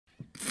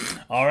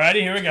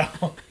Alrighty, here we go.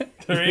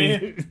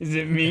 3. Is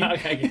it me?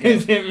 Okay,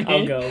 Is it me?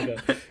 I'll go.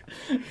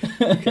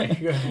 Okay,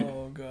 go.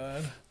 Oh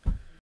god.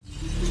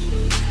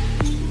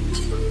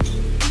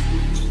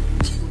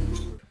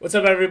 What's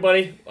up,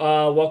 everybody?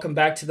 Welcome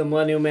back to the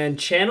Millennial Man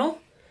channel.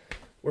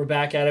 We're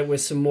back at it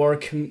with some more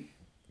comedy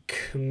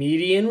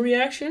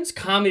reactions.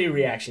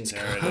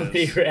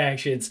 Today.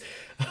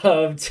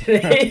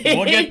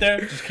 We'll get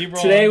there. Just keep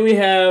rolling. Today we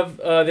have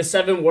the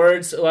 7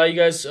 words. A lot of you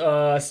guys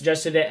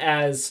suggested it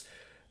as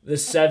the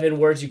 7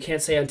 words you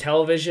can't say on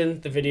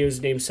television. The video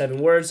is named 7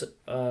 Words.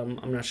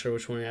 I'm not sure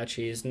which one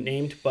actually is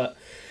named, but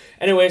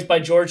anyways, by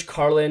George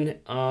Carlin,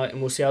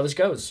 and we'll see how this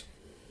goes.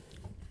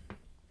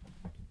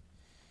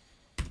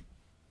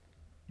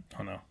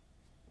 Oh no.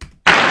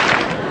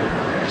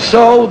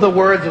 So the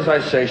words, as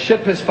I say,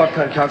 shit, piss, fuck,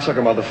 cunt,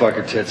 cocksucker,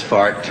 motherfucker, tits,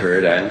 fart,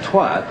 turd, and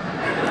twat.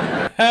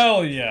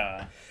 Hell yeah.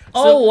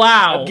 Oh,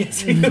 wow. I'm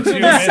guessing those are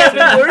the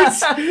 7 words.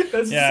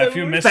 That's Yeah, if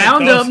you missed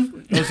Found it,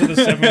 them. those are the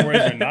 7 words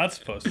you're not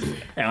supposed to say.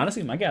 Hey,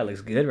 honestly, my guy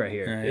looks good right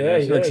here. Yeah,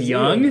 He looks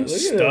young, Look at him.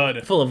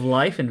 Stud. full of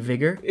life and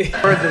vigor.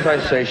 Words, as I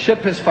say,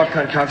 shit, piss, fuck,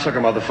 cunt,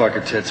 cocksucker,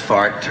 motherfucker, tits,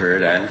 fart,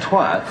 turd, and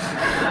twat.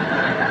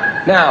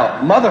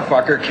 Now,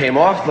 motherfucker came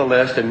off the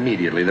list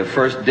immediately. The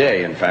first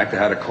day, in fact, I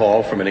had a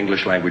call from an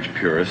English language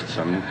purist.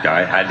 Some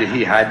guy had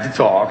to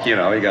talk, you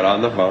know, he got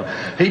on the phone.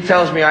 He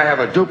tells me I have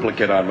a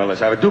duplicate on my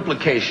list. I have a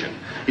duplication.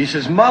 He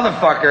says,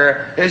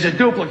 motherfucker is a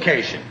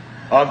duplication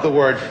of the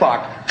word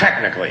fuck,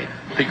 technically.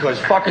 Because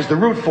fuck is the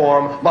root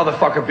form,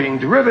 motherfucker being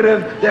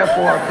derivative,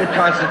 therefore it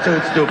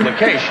constitutes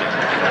duplication.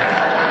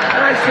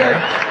 And I said,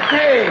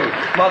 hey,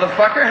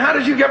 motherfucker, how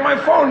did you get my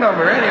phone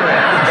number anyway?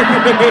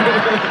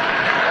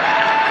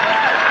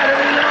 I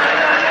don't even know I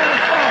got that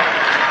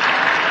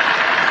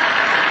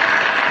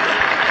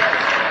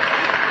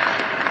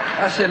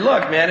phone. I said,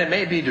 look, man, it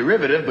may be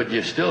derivative, but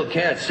you still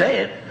can't say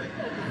it.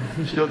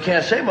 You still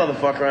can't say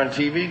motherfucker on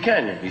TV,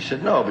 can you? He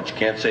said, no, but you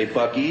can't say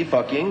fucky,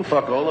 fucking,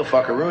 fuckola,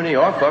 fuckaroony,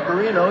 or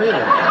fuckerino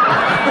either.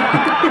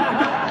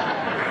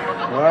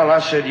 Well, I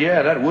said,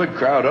 yeah, that would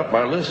crowd up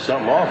my list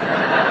something awful.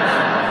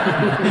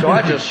 So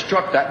I just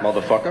struck that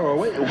motherfucker, or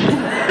wait,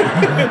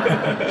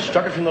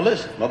 struck it from the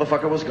list.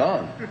 Motherfucker was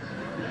gone.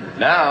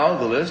 Now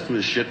the list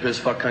was shit, piss,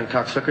 fuck, cunt,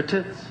 cocksucker,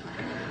 tits.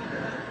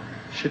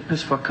 Shit,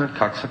 piss, fuck, cunt,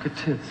 cocksucker,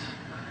 tits.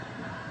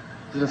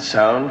 Does it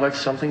sound like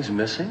something's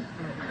missing?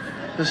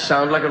 Does it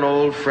sound like an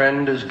old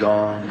friend is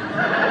gone?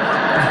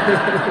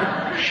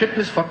 Shit,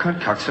 piss, fuck, cunt,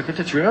 cocksucker,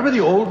 tits. Remember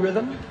the old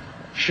rhythm?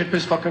 Shit,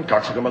 piss, fuck, cunt,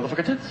 cocksucker,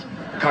 motherfucker, tits.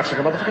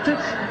 Cocksucker, motherfucker,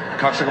 tits.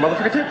 Cocksucker,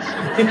 motherfucker, tits.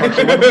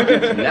 Cocksucker, motherfucker,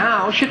 tits.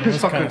 Now, shit, piss,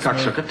 fuck, cunt,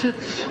 cocksucker,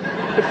 tits.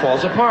 It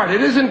falls apart.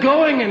 It isn't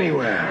going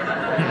anywhere.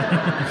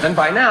 And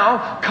by now,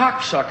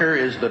 cocksucker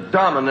is the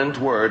dominant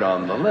word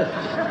on the list.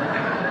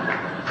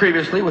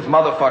 Previously, with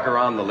motherfucker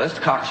on the list,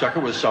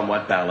 cocksucker was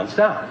somewhat balanced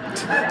out.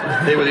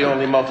 They were the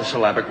only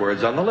multisyllabic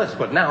words on the list.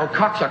 But now,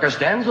 cocksucker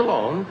stands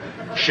alone.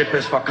 Shit,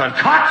 piss, fuck, cunt,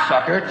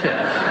 cocksucker, tits.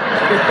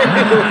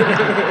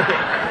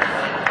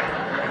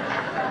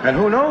 And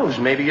who knows,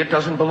 maybe it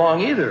doesn't belong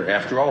either.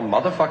 After all,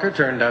 motherfucker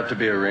turned out to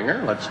be a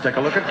ringer. Let's take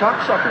a look at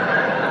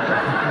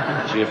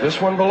cocksucker. See if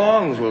this one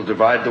belongs. We'll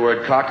divide the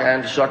word cock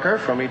and sucker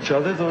from each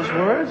other, those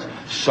words.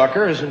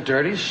 Sucker isn't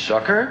dirty.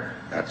 Sucker,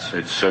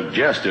 it's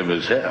suggestive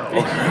as hell.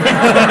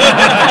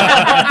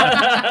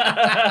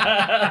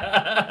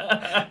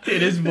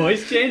 Dude, his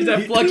voice changed.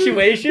 That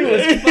fluctuation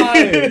was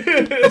fire.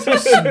 It's so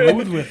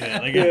smooth with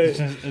it. Like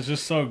it's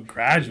just so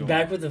gradual.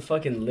 Back with the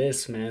fucking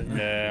list, man.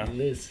 Yeah.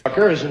 List.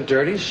 Sucker isn't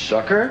dirty.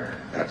 Sucker,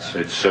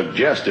 it's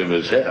suggestive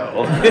as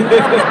hell.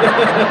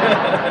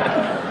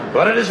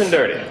 But it isn't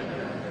dirty.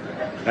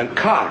 And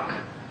cock,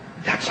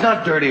 that's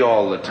not dirty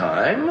all the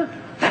time.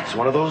 That's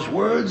one of those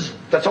words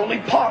that's only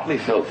partly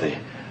filthy.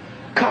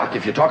 Cock,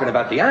 if you're talking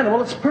about the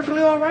animal, it's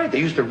perfectly all right. They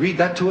used to read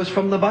that to us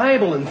from the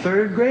Bible in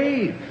 3rd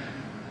grade.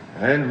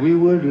 And we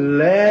would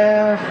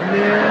laugh.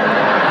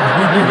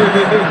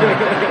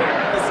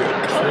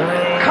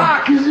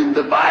 Cock is in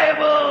the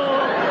Bible.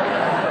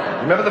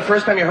 Remember the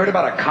first time you heard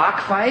about a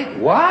cockfight?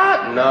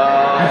 What? No.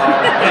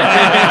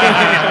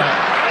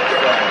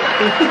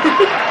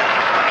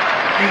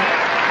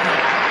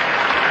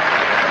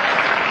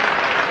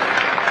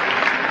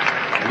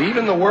 And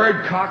even the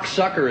word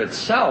cocksucker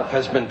itself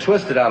has been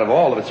twisted out of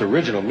all of its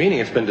original meaning.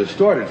 It's been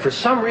distorted. For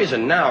some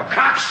reason now,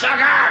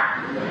 cocksucker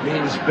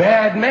means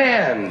bad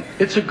man.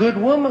 It's a good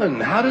woman.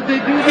 How did they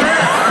do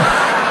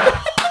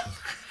that?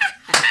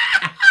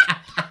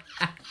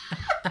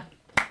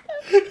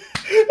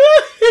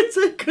 It's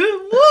a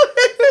good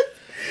woman.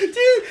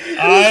 Dude,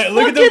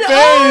 Look at the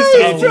face.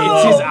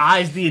 It's his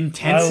eyes. The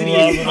intensity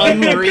is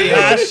unreal.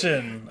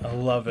 Passion. I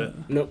love it.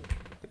 Nope.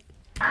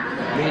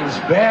 Means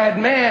bad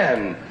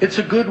man. It's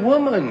a good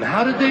woman.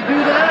 How did they do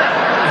that?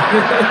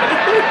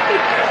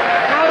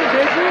 How did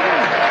they do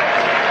that?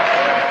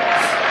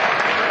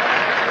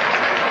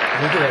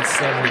 Look at that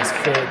 70s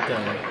fit,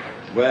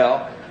 though.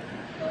 Well,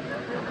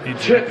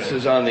 tits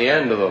is on the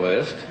end of the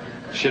list.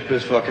 Shit,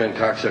 piss, fucking,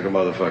 cocksucker,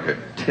 motherfucker.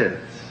 Tits.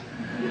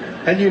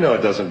 And you know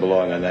it doesn't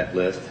belong on that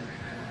list.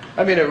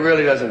 I mean, it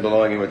really doesn't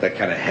belong in with that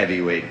kind of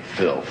heavyweight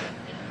filth.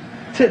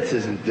 Tits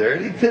isn't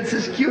dirty. Tits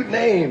is a cute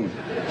name.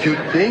 Cute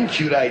thing,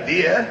 cute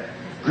idea.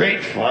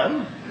 Great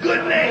fun.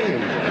 Good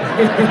name.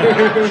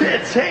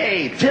 Tits,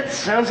 hey, Tits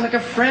sounds like a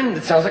friend.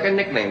 It sounds like a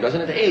nickname,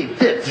 doesn't it? Hey,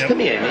 Tits, come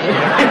here,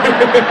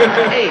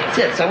 man. Hey,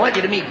 Tits, I want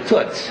you to meet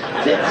Toots.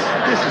 Tits,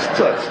 this is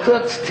Toots.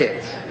 Toots,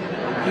 Tits.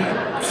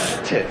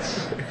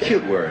 Tits.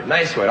 Cute word.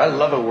 Nice word. I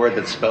love a word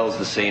that spells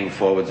the same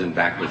forwards and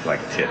backwards like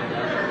tit.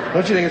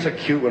 Don't you think it's so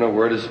cute when a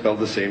word is spelled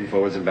the same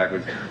forwards and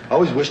backwards? I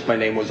always wished my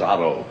name was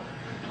Otto.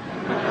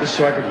 Just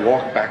so I could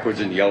walk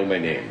backwards and yell my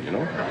name, you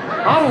know?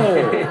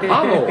 Otto!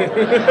 Otto!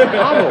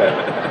 Otto!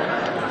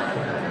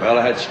 Well,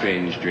 I had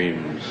strange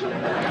dreams.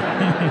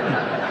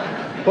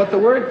 But the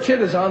word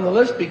tit is on the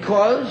list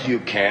because you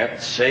can't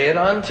say it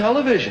on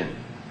television.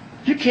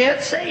 You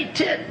can't say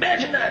tit.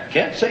 Imagine that.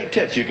 Can't say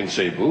tits. You can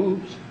say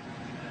boobs.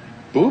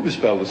 Boob is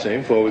spelled the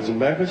same forwards and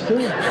backwards,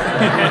 too.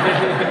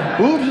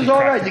 Boobs is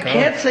all right. You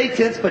can't say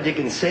tits, but you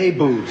can say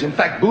boobs. In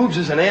fact, boobs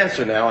is an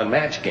answer now on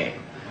Match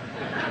Game.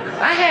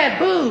 I had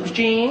boobs,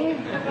 Gene.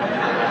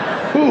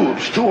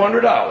 Boobs,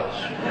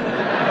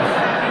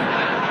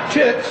 $200.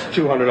 Tits,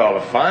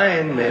 $200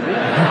 fine, maybe.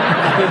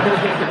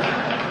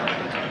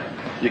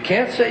 You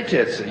can't say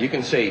tits. You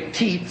can say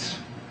teats.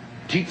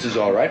 Teats is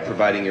all right,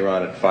 providing you're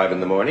on at 5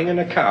 in the morning and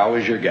a cow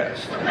is your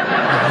guest.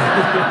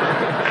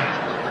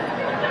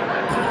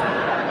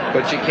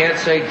 But you can't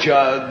say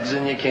jugs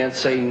and you can't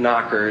say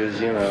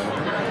knockers, you know.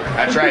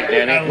 That's right,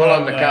 Danny. Pull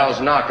on the cow's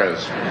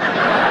knockers.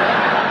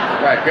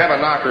 Right, grab a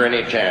knocker in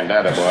each hand,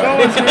 attaboy.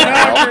 Show us your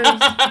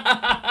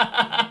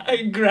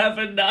knockers. Grab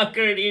a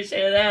knocker in each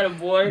hand,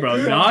 attaboy.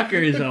 Bro, knocker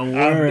is a I'm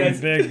word. a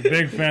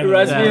big fan of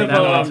Reminds me of,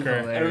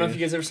 knocker. I don't know if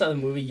you guys ever saw the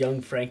movie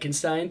Young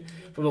Frankenstein,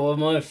 but one of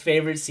my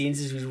favorite scenes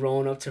is he's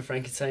rolling up to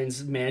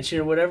Frankenstein's mansion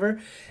or whatever,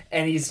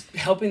 and he's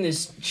helping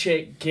this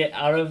chick get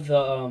out of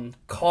the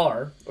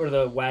car or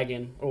the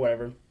wagon or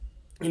whatever.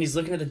 And he's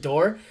looking at the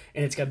door,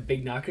 and it's got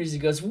big knockers. He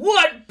goes,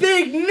 "What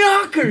big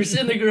knockers?"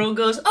 And the girl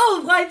goes,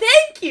 "Oh, why,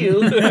 thank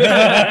you."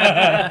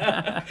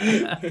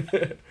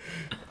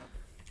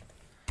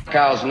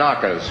 Cow's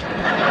knockers.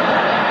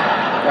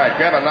 Right,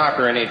 grab a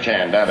knocker in each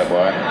hand,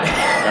 attaboy.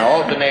 Now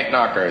alternate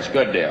knockers.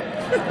 Good deal.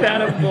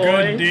 Attaboy.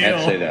 Good deal.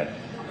 Can't say that.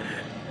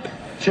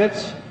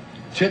 Tits.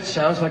 Tits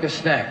sounds like a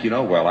snack, you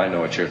know? Well, I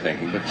know what you're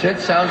thinking, but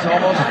tits sounds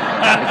almost,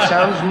 it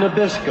sounds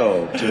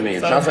Nabisco to me.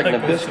 It sounds like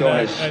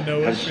Nabisco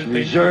has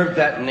reserved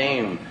that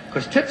name.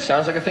 Because tits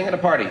sounds like a thing at a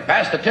party.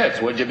 Pass the tits,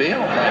 would you be?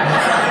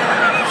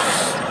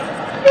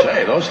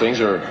 Say, those things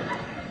are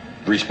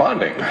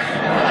responding.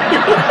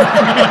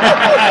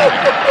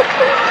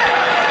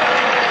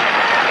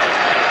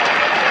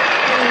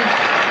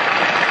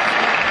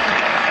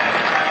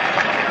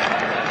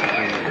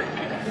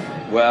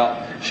 Well,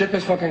 shit,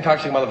 piss, fucking,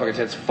 cocksucking motherfucker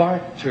tits,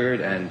 fart, turd,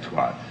 and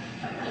twat.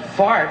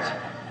 Fart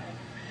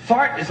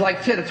is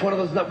like tit. It's one of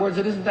those words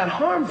that isn't that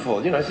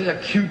harmful. You know, it's just a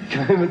cute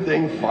kind of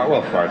thing.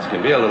 Well, farts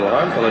can be a little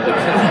harmful. It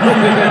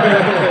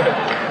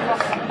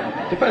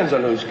depends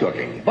on who's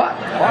cooking. But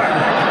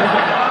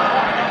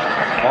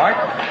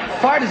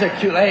fart is a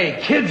cute. Hey,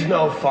 kids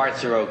know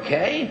farts are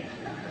okay.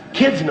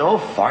 Kids know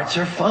farts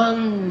are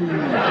fun.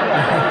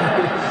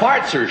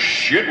 Farts are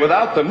shit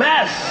without the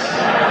mess.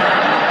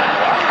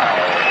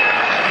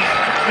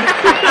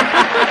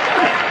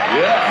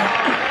 Yeah.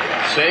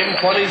 Same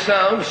funny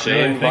sound,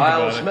 same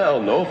vile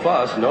smell, no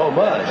fuss, no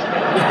muss.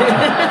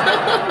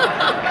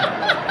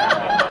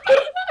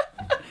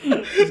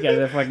 This guy's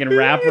a fucking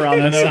rapper on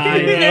the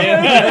side.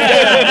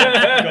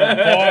 Go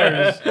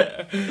bars.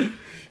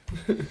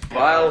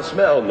 Vile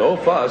smell, no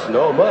fuss,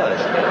 no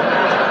muss.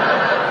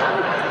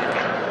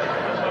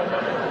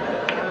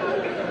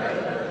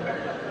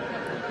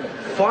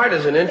 Fart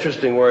is an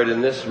interesting word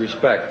in this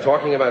respect.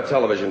 Talking about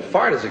television,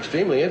 fart is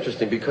extremely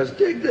interesting because,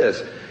 dig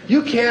this,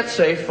 you can't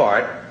say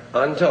fart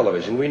on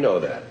television, we know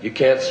that. You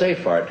can't say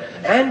fart,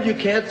 and you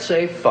can't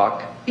say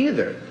fuck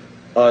either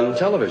on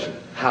television.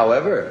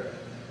 However,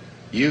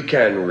 you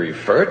can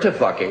refer to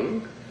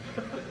fucking,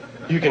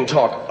 you can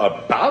talk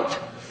about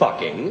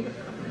fucking.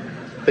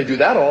 They do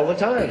that all the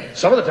time.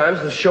 Some of the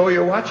times, the show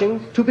you're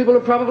watching, two people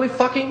are probably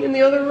fucking in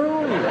the other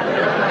room.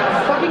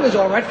 Fucking is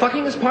all right.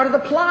 Fucking is part of the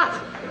plot.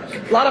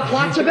 A lot of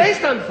plots are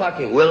based on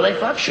fucking. Will they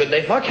fuck? Should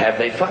they fuck? Have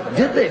they fucked?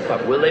 Did they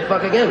fuck? Will they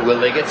fuck again?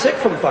 Will they get sick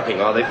from fucking?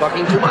 Are they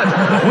fucking too much?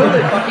 Will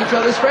they fuck each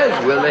other's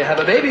friends? Will they have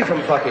a baby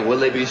from fucking? Will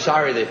they be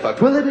sorry they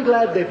fucked? Will they be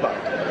glad they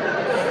fucked?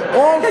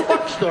 All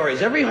fuck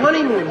stories. Every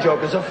honeymoon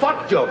joke is a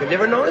fuck joke. Have you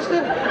ever noticed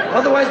it?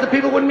 Otherwise, the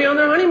people wouldn't be on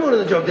their honeymoon in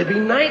the joke. They'd be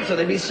knights or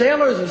they'd be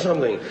sailors or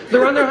something.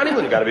 They're on their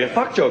honeymoon. It got to be a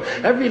fuck joke.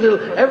 Every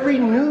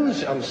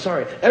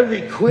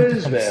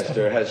quiz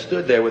master has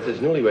stood there with his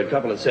newlywed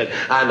couple and said,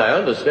 "And I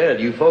understand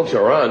you folks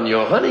are on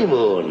your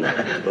honeymoon.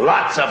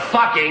 Lots of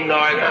fucking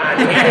going on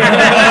here.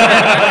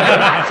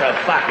 Lots of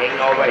fucking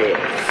over here."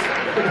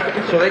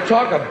 So they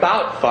talk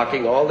about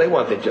fucking all they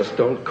want. They just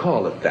don't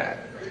call it that.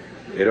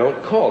 They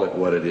don't call it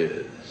what it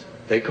is.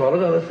 They call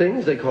it other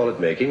things. They call it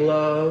making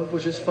love,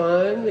 which is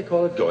fine. They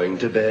call it going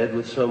to bed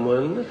with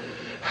someone,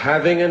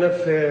 having an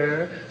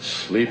affair,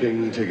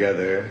 sleeping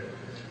together.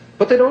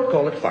 But they don't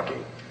call it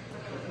fucking.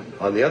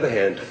 On the other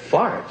hand,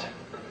 fart.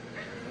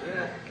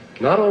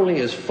 Not only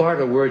is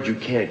fart a word you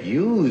can't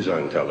use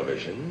on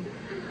television,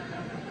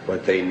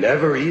 but they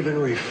never even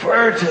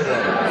refer to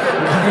them.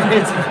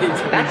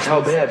 That's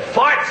how bad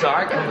farts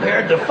are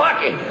compared to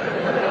fucking.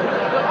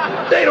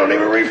 They don't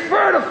even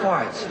refer to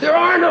farts. There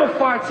are no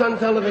farts on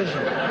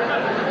television.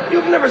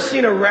 You've never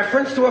seen a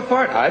reference to a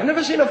fart? I've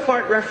never seen a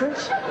fart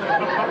reference.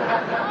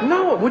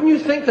 No, wouldn't you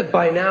think that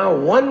by now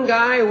one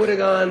guy would have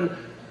gone,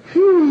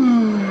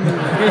 hmm.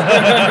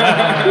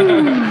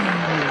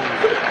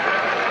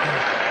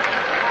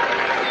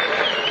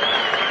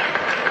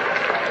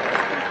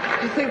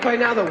 You think by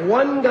now that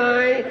one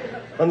guy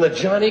on the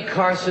Johnny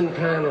Carson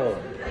panel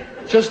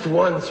just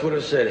once would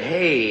have said,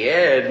 hey,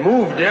 Ed,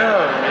 move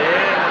down,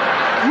 man.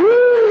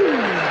 Woo!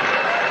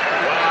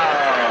 Wow.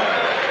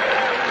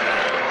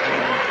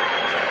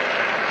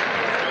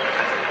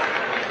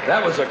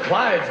 That was a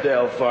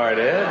Clydesdale fart,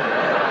 Ed.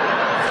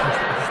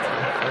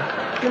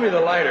 Give me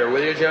the lighter,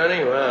 will you,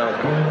 Johnny? Wow.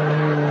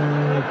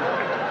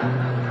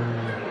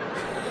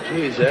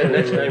 Geez, Ed,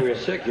 next time you're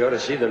sick, you ought to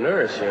see the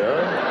nurse, you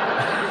know?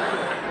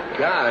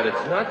 God,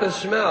 it's not the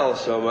smell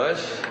so much.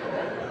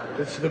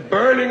 It's the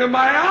burning of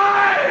my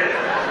eyes!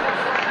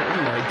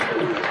 Oh, my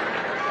God.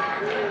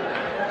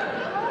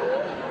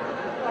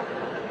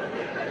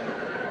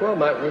 Well,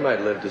 we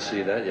might live to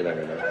see that. You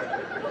never know.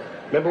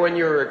 Remember when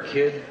you were a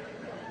kid?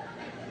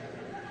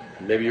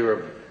 Maybe you were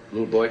a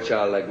little boy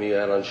child like me,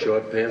 out on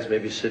short pants,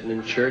 maybe sitting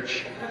in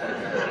church.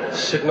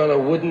 Sitting on a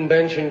wooden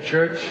bench in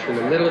church in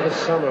the middle of the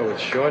summer with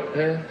short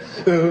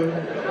pants.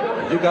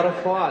 You got a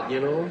fart, you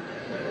know?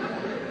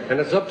 And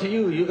it's up to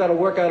you. You got to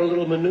work out a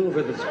little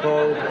maneuver that's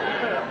called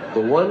the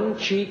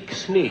one-cheek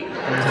sneak. All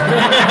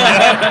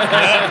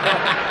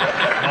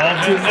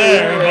been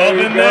there. All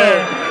been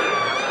there.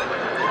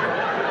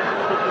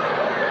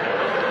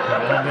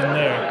 All been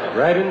there.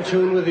 Right in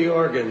tune with the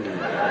organ.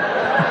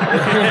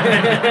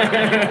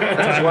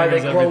 That's why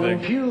they call them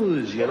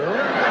pews, you know?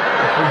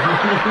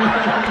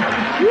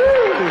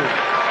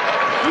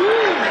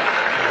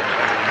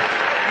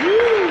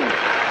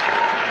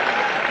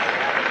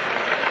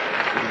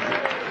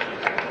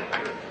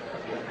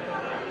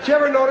 Did you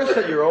ever notice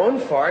that your own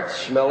farts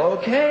smell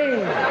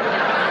okay?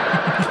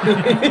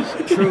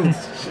 True.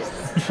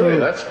 Hey,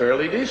 that's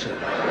fairly decent.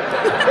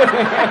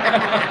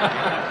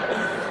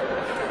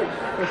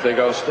 I think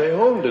I'll stay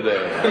home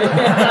today.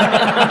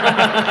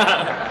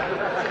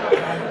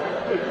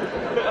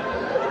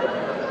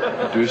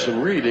 Do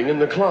some reading in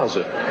the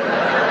closet.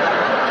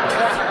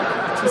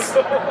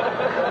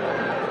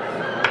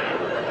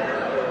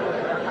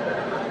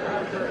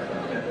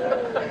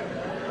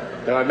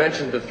 Now, I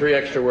mentioned the 3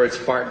 extra words,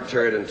 fart,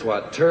 turd, and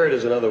twat. Turd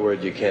is another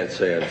word you can't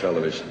say on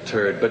television,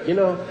 turd. But, you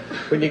know,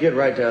 when you get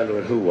right down to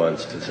it, who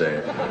wants to say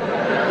it?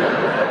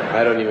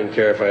 I don't even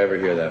care if I ever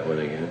hear that one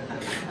again.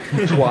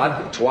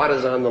 Twat. Twat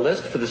is on the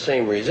list for the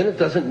same reason. It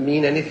doesn't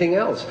mean anything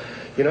else.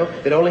 You know,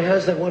 it only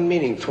has that one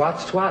meaning.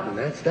 Twat's twatting.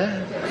 That's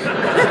that.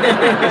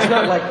 It's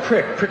not like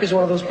prick. Prick is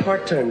one of those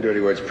part-time dirty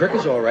words. Prick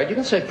is all right. You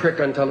can say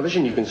prick on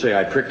television. You can say,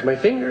 I pricked my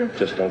finger.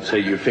 Just don't say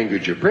you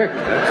fingered your prick.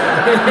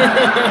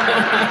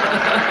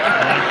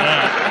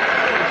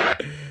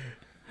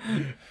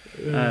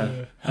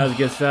 That was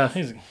good stuff.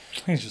 He's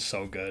just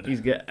so good.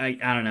 He's good. I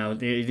don't know.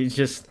 He's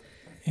just...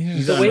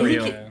 He's the way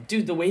unreal. he can,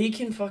 dude, the way he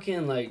can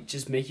fucking like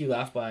just make you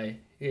laugh by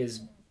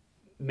his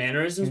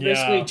mannerisms,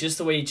 basically, just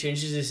the way he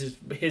changes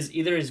his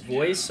either his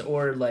voice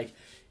or like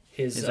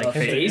his like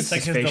face. It's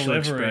like his his facial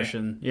delivery.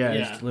 expression. Yeah,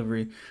 his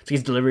delivery. It's like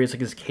his delivery. It's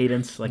like his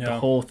cadence. Like the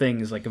whole thing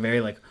is like a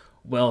very like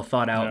well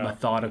thought out,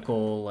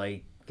 methodical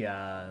like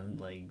I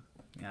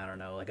don't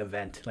know, like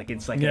event. Like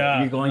it's like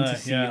you're going to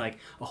see like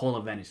a whole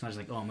event. It's not just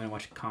like, oh, I'm gonna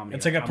watch a comedy.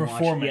 It's like a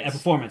performance. A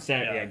performance.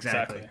 Yeah,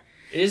 exactly.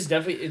 It is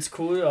definitely, it's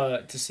cool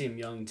to see him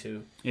young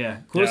too. Yeah,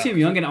 cool to see him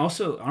young, and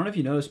also I don't know if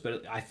you noticed,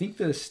 but I think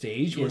the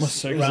stage was a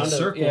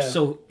circle. Yeah.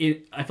 So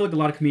I feel like a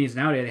lot of comedians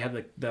nowadays they have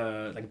like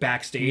the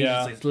backstage.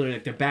 Yeah. It's literally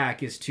like their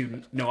back is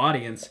to no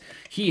audience.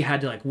 He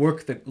had to like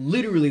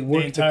literally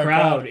work the entire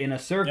crowd in a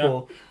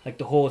circle like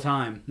the whole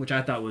time, which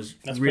I thought was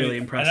really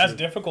impressive. And that's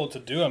difficult to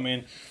do. I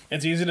mean,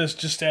 it's easy to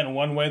just stand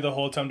one way the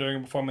whole time during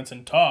a performance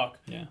and talk.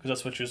 Yeah, because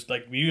that's what you're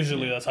like.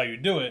 Usually, that's how you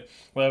do it.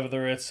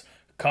 Whether it's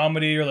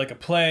comedy or like a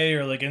play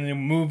or like in a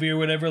movie or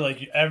whatever,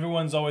 like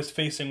everyone's always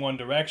facing one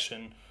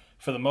direction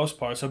for the most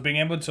part. So being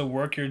able to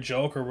work your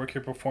joke or work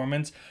your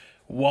performance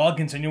while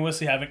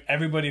continuously having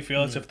everybody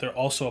feel as if they're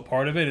also a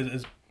part of it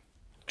is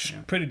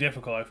pretty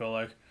difficult, I feel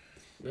like.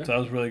 So that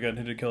was really good.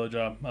 He did a killer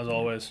job, as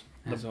always.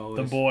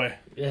 The boy.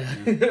 Yeah.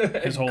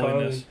 His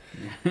holiness.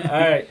 All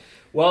right.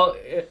 Well,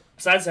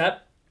 besides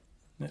that,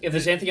 if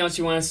there's anything else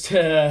you want us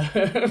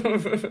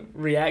to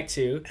react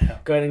to,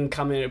 go ahead and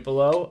comment it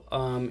below.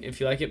 If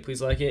you like it,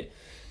 please like it.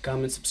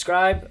 Comment,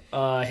 subscribe,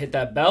 hit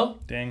that bell.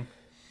 Ding.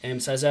 And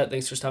besides that,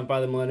 thanks for stopping by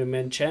the Millennium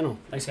Men channel.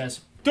 Thanks,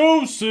 guys.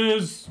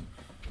 Deuces!